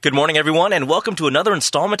Good morning, everyone, and welcome to another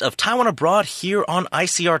installment of Taiwan Abroad here on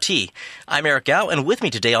ICRT. I'm Eric Gao, and with me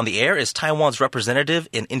today on the air is Taiwan's representative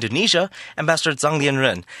in Indonesia, Ambassador Zhang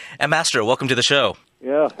Lianren. Ambassador, welcome to the show.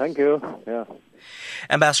 Yeah, thank you. Yeah.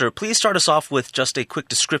 Ambassador, please start us off with just a quick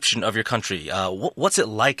description of your country. What's it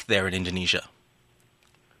like there in Indonesia?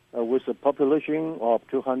 With a population of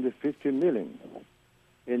 250 million,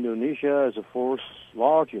 Indonesia is the fourth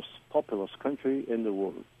largest populous country in the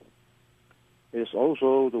world. It is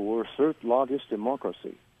also the world's third largest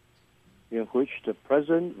democracy, in which the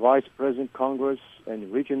President, Vice President, Congress, and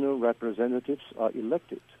regional representatives are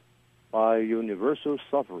elected by universal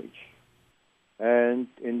suffrage. And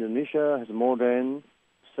Indonesia has more than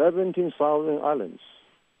 17,000 islands,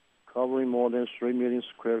 covering more than 3 million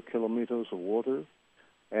square kilometers of water,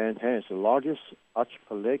 and hence the largest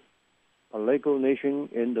archipelago nation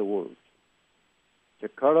in the world.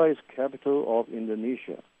 Jakarta is capital of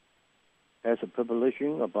Indonesia, has a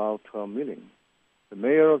population about 12 million. The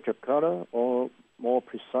mayor of Jakarta, or more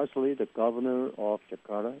precisely the governor of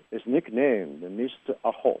Jakarta, is nicknamed Mr.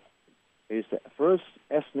 Ahok. He is the first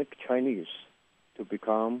ethnic Chinese to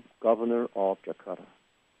become governor of Jakarta.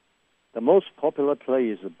 The most popular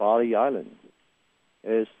place is Bali Island.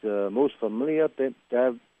 It is the most familiar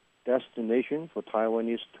destination for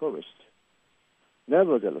Taiwanese tourists.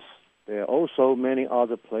 Nevertheless, there are also many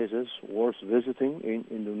other places worth visiting in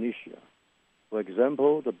Indonesia. For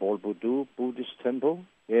example, the Borobudur Buddhist Temple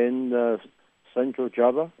in central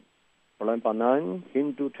Java, Prambanan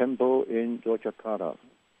Hindu Temple in Yogyakarta,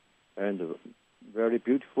 and the very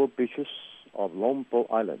beautiful beaches of Lombok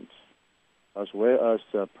Island, as well as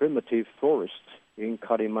the primitive forest in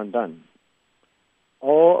Kalimantan.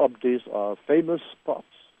 All of these are famous spots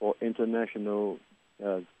for international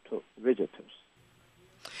visitors.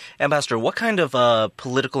 Ambassador, what kind of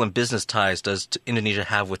political and business ties does Indonesia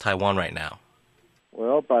have with Taiwan right now?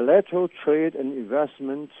 Well, bilateral trade and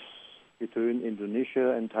investments between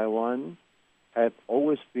Indonesia and Taiwan have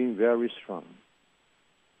always been very strong.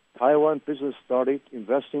 Taiwan business started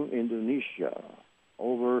investing in Indonesia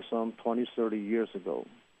over some 20, 30 years ago.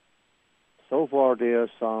 So far, there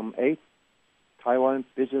are some 8 Taiwan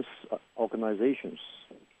business organizations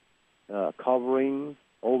covering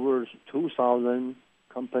over 2,000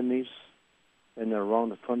 companies and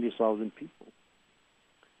around 20,000 people.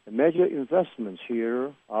 The major investments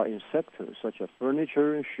here are in sectors such as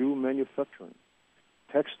furniture and shoe manufacturing,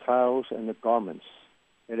 textiles and garments,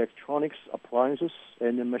 electronics appliances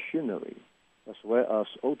and machinery, as well as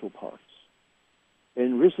auto parts.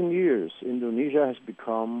 In recent years, Indonesia has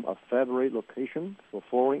become a favorite location for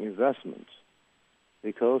foreign investments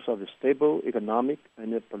because of the stable economic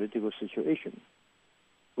and political situation,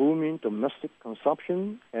 booming domestic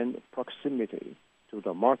consumption, and proximity to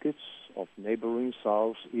the markets of neighboring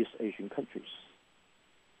Southeast Asian countries.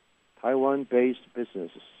 Taiwan-based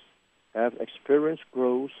businesses have experienced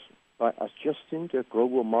growth by adjusting their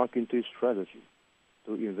global marketing strategy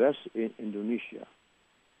to invest in Indonesia,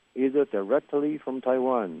 either directly from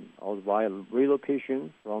Taiwan or via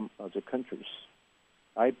relocation from other countries.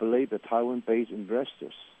 I believe that Taiwan-based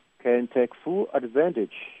investors can take full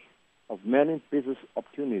advantage of many business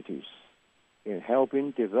opportunities in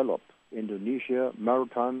helping develop Indonesia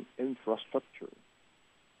maritime infrastructure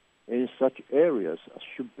in such areas as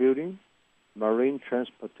shipbuilding, marine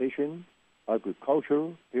transportation, agriculture,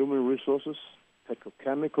 human resources,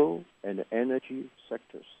 petrochemical, and energy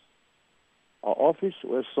sectors. Our office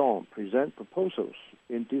will soon present proposals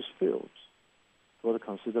in these fields for the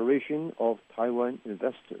consideration of Taiwan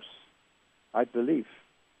investors. I believe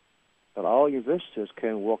that our investors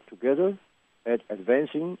can work together at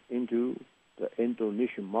advancing into the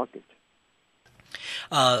Indonesian market.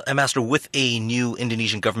 Ambassador, with a new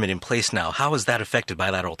Indonesian government in place now, how is that affected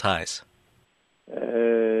bilateral ties?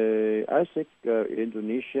 I think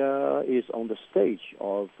Indonesia is on the stage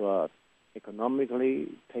of economically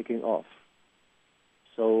taking off.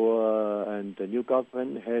 So, and the new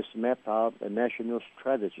government has mapped out a national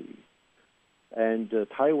strategy. And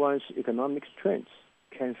Taiwan's economic strengths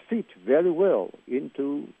can fit very well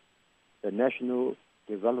into the national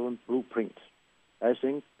development blueprint. I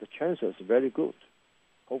think the chances are very good.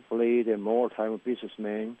 Hopefully, the more Taiwan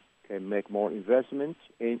businessmen can make more investments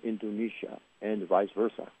in Indonesia and vice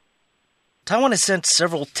versa. Taiwan has sent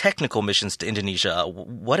several technical missions to Indonesia.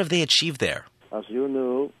 What have they achieved there? As you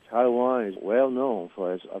know, Taiwan is well known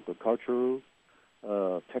for its agricultural,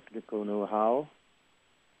 technical know-how,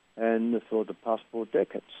 and for the past 4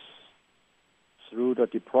 decades, through the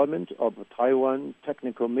deployment of a Taiwan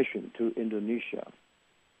technical mission to Indonesia,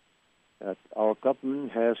 our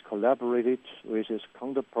government has collaborated with its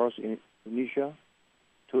counterparts in Indonesia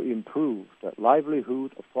to improve the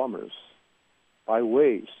livelihood of farmers by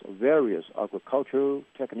ways of various agricultural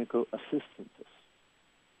technical assistance,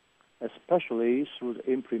 especially through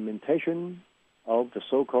the implementation of the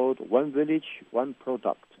so-called One Village, One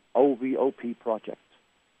Product, OVOP project.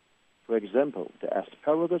 For example, the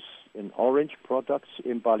asparagus and orange products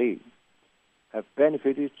in Bali have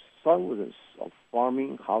benefited thousands of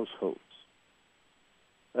farming households.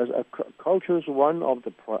 As agriculture is one of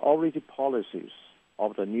the priority policies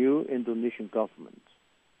of the new Indonesian government,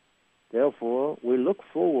 therefore, we look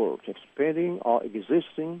forward to expanding our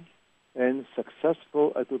existing and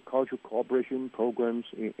successful agricultural cooperation programs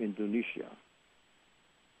in Indonesia,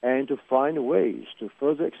 and to find ways to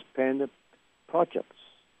further expand projects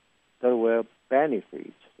that will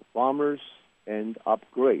benefit the farmers and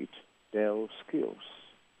upgrade their skills.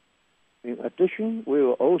 In addition, we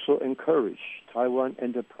will also encourage Taiwan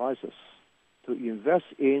enterprises to invest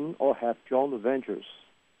in or have joint ventures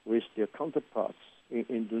with their counterparts in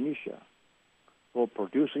Indonesia for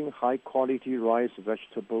producing high-quality rice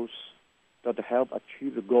vegetables that help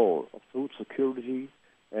achieve the goal of food security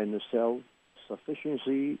and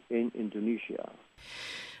self-sufficiency in Indonesia.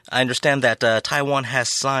 I understand that Taiwan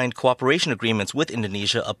has signed cooperation agreements with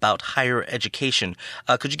Indonesia about higher education.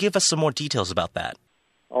 Could you give us some more details about that?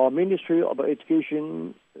 Our Ministry of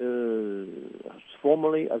Education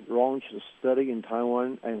formally launched the Study in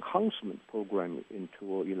Taiwan Enhancement Program in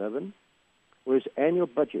 2011 with annual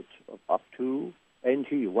budget of up to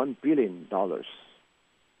 $1 billion.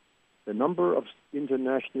 The number of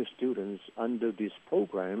international students under this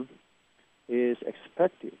program is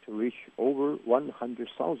expected to reach over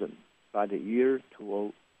 100,000 by the year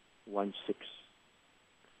 2016.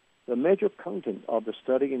 The major content of the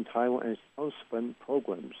Study in Taiwan Enhancement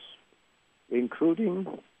programs, including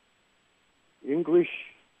English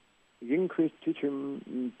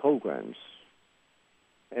teaching programs,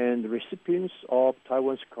 and recipients of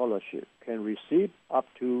Taiwan Scholarship can receive up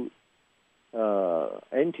to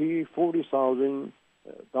 $40,000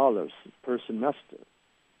 per semester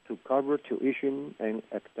to cover tuition and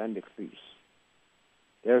academic fees.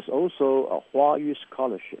 There's also a Huayu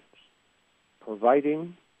Scholarship,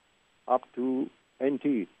 providing up to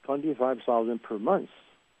 $25,000 per month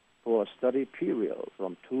for a study period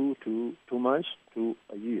from 2 months to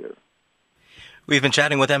a year. We've been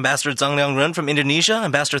chatting with Ambassador Zhang Liangrun from Indonesia.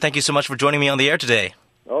 Ambassador, thank you so much for joining me on the air today.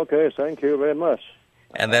 Okay, thank you very much.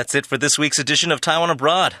 And that's it for this week's edition of Taiwan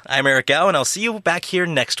Abroad. I'm Eric Gao, and I'll see you back here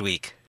next week.